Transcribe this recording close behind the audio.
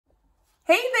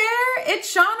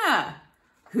it's Shauna.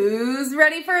 Who's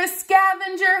ready for a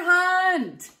scavenger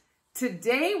hunt?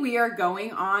 Today we are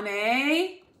going on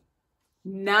a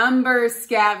number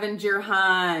scavenger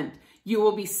hunt. You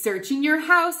will be searching your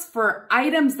house for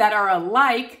items that are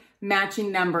alike,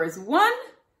 matching numbers 1,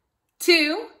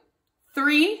 2,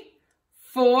 3,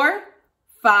 4,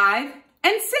 5,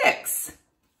 and 6.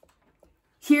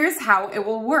 Here's how it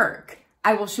will work.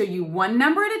 I will show you one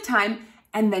number at a time,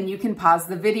 and then you can pause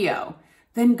the video.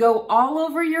 Then go all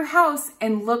over your house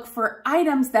and look for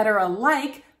items that are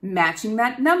alike, matching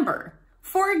that number.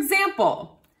 For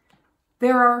example,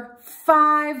 there are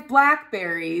 5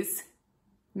 blackberries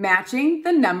matching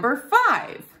the number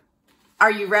 5.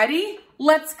 Are you ready?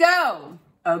 Let's go.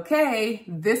 Okay,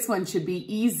 this one should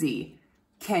be easy.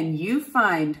 Can you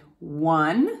find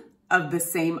one of the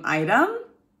same item?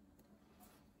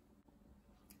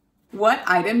 What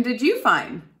item did you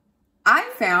find?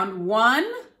 I found one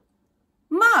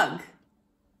mug.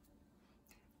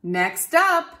 Next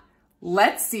up,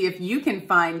 let's see if you can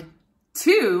find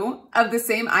 2 of the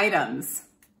same items.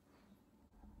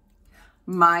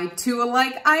 My 2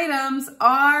 alike items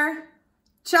are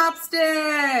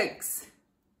chopsticks.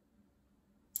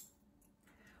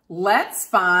 Let's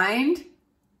find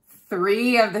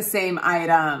 3 of the same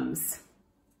items.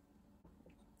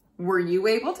 Were you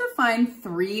able to find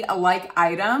 3 alike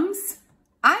items?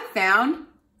 I found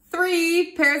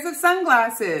 3 pairs of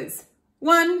sunglasses.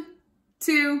 1,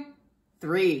 2,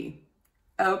 3.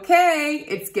 Okay,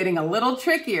 it's getting a little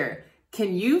trickier.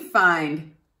 Can you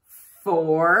find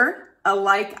 4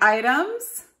 alike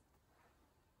items?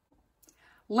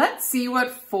 Let's see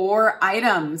what 4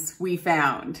 items we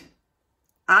found.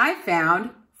 I found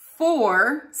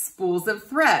 4 spools of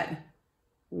thread.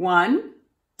 1,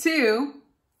 2,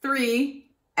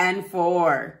 3, and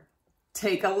 4.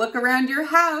 Take a look around your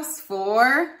house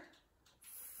for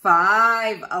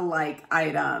 5 alike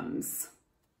items.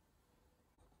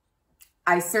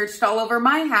 I searched all over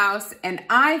my house and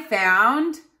I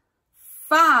found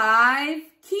 5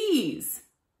 keys.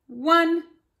 1,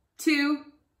 2,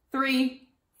 3,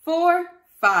 4,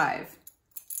 5.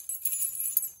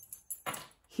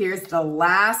 Here's the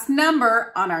last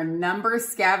number on our number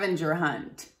scavenger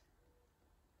hunt.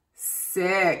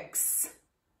 6.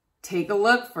 Take a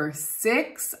look for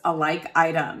 6 alike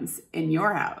items in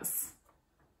your house.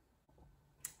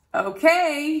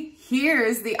 Okay,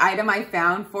 here's the item I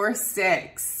found for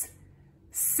 6.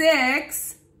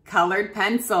 6 colored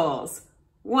pencils.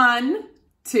 1,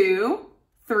 2,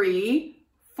 3,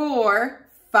 4,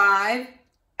 5,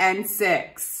 and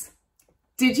 6.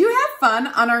 Did you have fun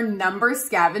on our number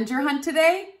scavenger hunt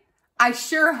today? I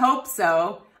sure hope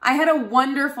so. I had a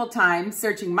wonderful time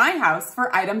searching my house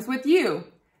for items with you.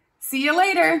 See you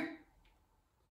later.